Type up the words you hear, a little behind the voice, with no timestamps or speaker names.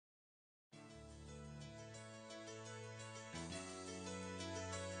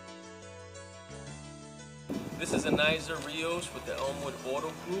This is Aniza Rios with the Elmwood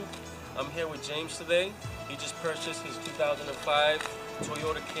Auto Group. I'm here with James today. He just purchased his 2005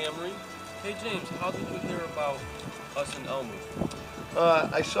 Toyota Camry. Hey James, how did you hear about us in Elmwood?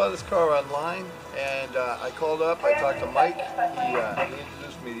 I saw this car online and I called up, I talked to Mike, he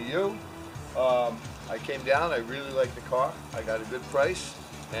introduced me to you. I came down, I really liked the car, I got a good price,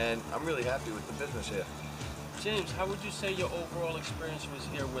 and I'm really happy with the business here. James, how would you say your overall experience was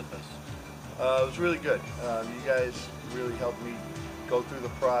here with us? It was really good. You guys really helped me go through the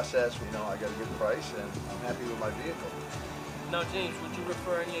process. You know, I got a good price and I'm happy with my vehicle. Now James, would you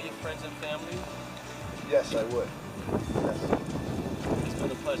refer any of your friends and family? Yes, I would. Yes. It's been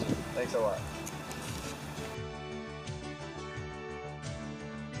a pleasure. Thanks a lot.